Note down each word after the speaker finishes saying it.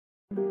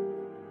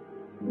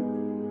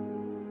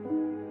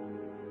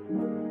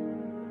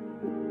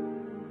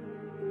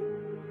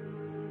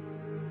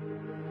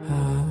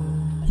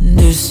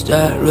Is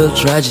that real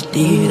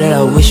tragedy that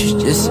I wish was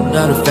just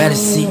another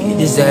fantasy?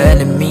 This the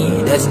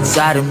enemy that's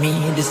inside of me.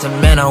 This the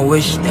man I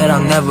wish that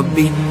I'll never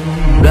be.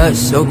 Blood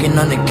soaking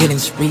on the killing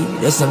spree.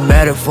 That's a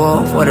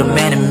metaphor for the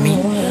man in me,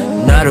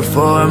 not a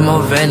form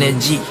of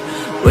energy.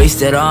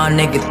 Wasted on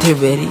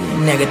negativity,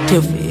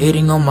 negativity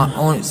hitting on my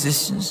own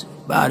existence.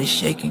 Body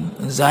shaking,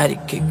 anxiety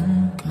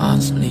kicking,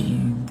 constantly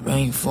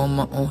praying for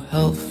my own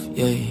health,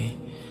 yeah.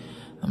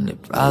 I'm the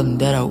problem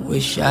that I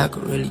wish I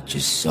could really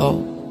just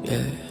solve,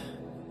 yeah.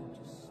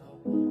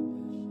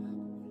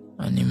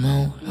 I need my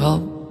own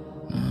help.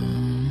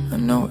 I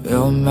know it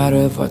don't matter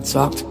if I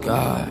talk to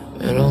God.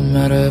 It don't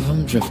matter if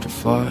I'm drifting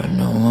far. I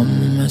know I'm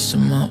a mess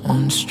of my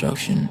own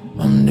destruction.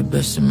 I'm the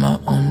best in my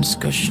own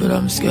discussion. But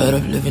I'm scared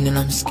of living and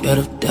I'm scared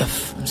of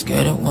death. I'm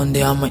scared that one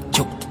day I might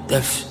choke to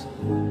death.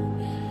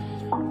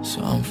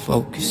 So I'm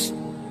focused.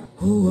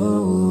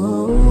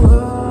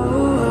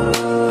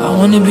 I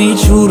wanna be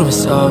true to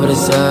myself, but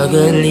it's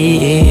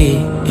ugly.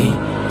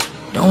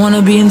 Don't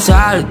wanna be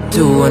entitled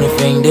to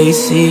anything they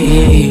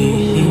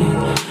see.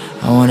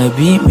 I wanna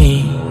be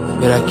me,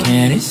 but I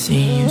can't, it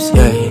seems,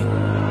 yeah.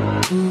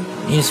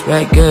 Need to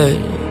spread good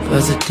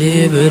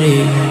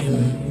positivity.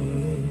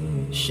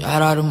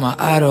 Shout out to my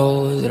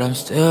idols that I'm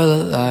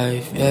still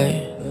alive,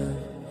 yeah.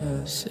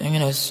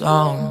 Singing their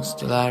songs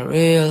till I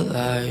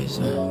realize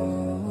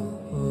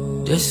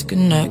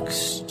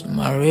disconnects to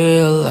my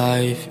real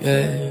life,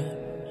 yeah.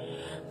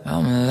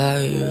 I'm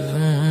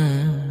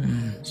alive.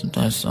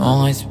 Sometimes the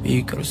song I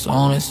speak or the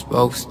song I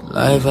spoke, the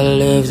life I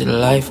live, the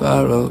life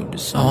I wrote. The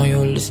song you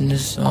listen to,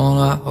 the song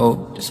I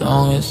hope. The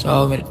song is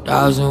all with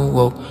 1,000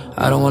 woke.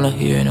 I don't wanna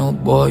hear no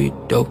boy you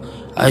dope.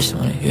 I just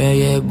wanna hear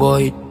yeah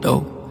boy you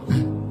dope.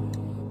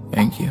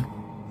 Thank you.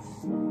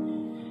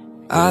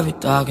 I be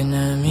talking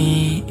to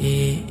me,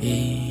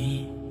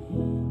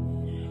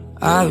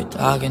 I be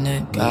talking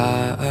to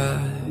God.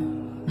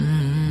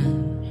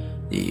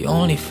 The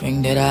only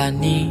thing that I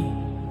need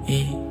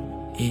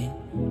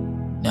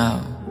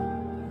now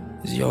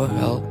is your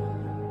help,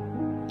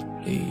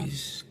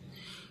 please.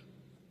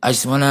 I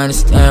just wanna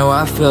understand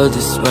why I feel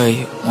this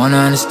way. Wanna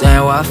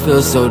understand why I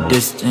feel so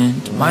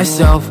distant to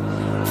myself.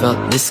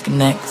 Felt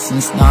disconnect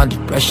since now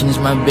depression is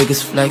my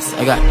biggest flex.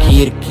 I got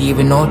key to key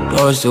but no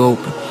doors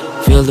open.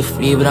 Feel the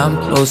free but I'm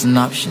closing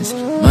options.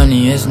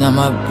 Money is not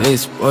my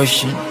biggest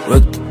portion.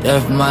 Work to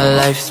death, my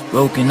life's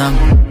broken. I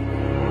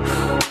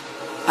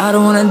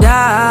don't wanna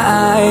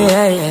die,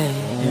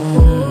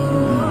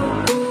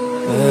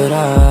 but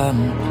I'm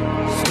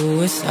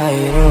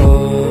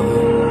suicidal,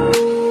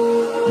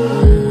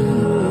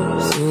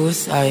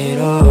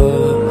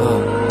 suicidal.